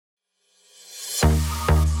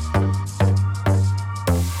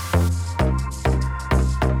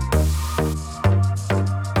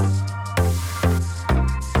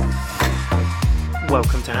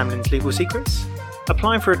Hamlin's Legal Secrets.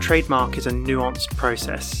 Applying for a trademark is a nuanced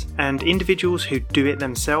process, and individuals who do it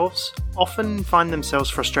themselves often find themselves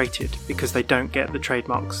frustrated because they don't get the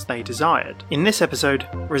trademarks they desired. In this episode,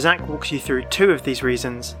 Razak walks you through 2 of these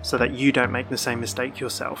reasons so that you don't make the same mistake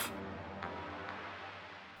yourself.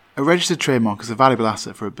 A registered trademark is a valuable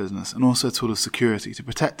asset for a business and also a tool of security to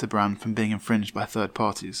protect a brand from being infringed by third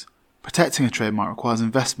parties. Protecting a trademark requires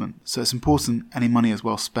investment, so it's important any money is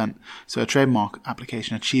well spent so a trademark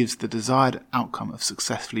application achieves the desired outcome of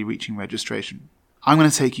successfully reaching registration. I'm going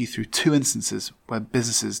to take you through 2 instances where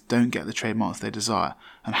businesses don't get the trademarks they desire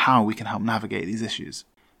and how we can help navigate these issues.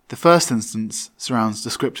 The first instance surrounds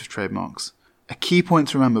descriptive trademarks. A key point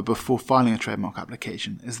to remember before filing a trademark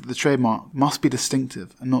application is that the trademark must be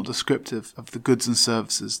distinctive and not descriptive of the goods and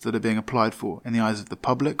services that are being applied for in the eyes of the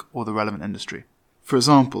public or the relevant industry. For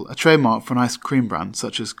example, a trademark for an ice cream brand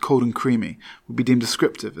such as Cold and Creamy would be deemed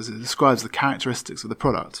descriptive as it describes the characteristics of the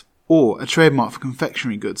product. Or a trademark for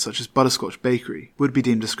confectionery goods such as Butterscotch Bakery would be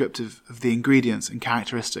deemed descriptive of the ingredients and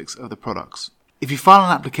characteristics of the products. If you file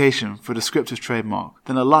an application for a descriptive trademark,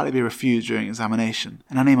 then it'll likely be refused during examination,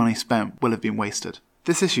 and any money spent will have been wasted.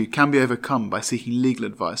 This issue can be overcome by seeking legal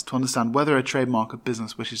advice to understand whether a trademark a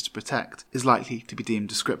business wishes to protect is likely to be deemed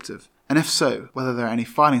descriptive, and if so, whether there are any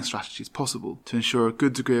filing strategies possible to ensure a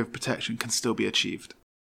good degree of protection can still be achieved.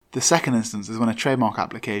 The second instance is when a trademark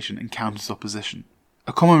application encounters opposition.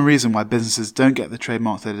 A common reason why businesses don't get the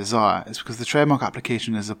trademarks they desire is because the trademark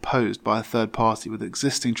application is opposed by a third party with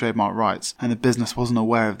existing trademark rights and the business wasn't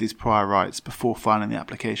aware of these prior rights before filing the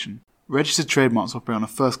application. Registered trademarks operate on a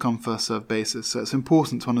first-come, first-served basis, so it's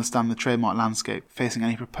important to understand the trademark landscape facing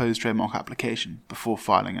any proposed trademark application before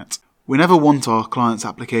filing it. We never want our clients'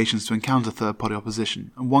 applications to encounter third-party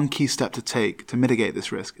opposition, and one key step to take to mitigate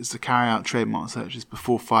this risk is to carry out trademark searches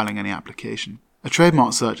before filing any application. A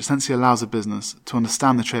trademark search essentially allows a business to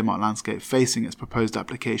understand the trademark landscape facing its proposed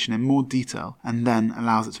application in more detail and then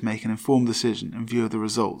allows it to make an informed decision in view of the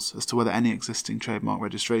results as to whether any existing trademark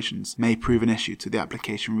registrations may prove an issue to the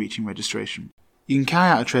application reaching registration. You can carry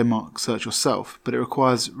out a trademark search yourself, but it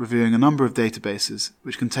requires reviewing a number of databases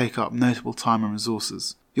which can take up notable time and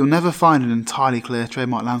resources. You'll never find an entirely clear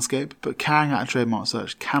trademark landscape, but carrying out a trademark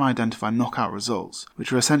search can identify knockout results,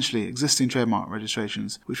 which are essentially existing trademark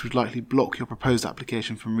registrations which would likely block your proposed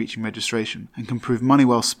application from reaching registration and can prove money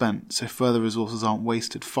well spent so further resources aren't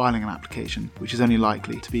wasted filing an application which is only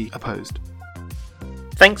likely to be opposed.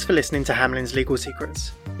 Thanks for listening to Hamlin's Legal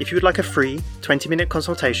Secrets. If you would like a free 20-minute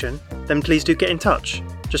consultation, then please do get in touch.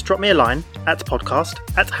 Just drop me a line at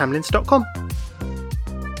podcast@hamlins.com.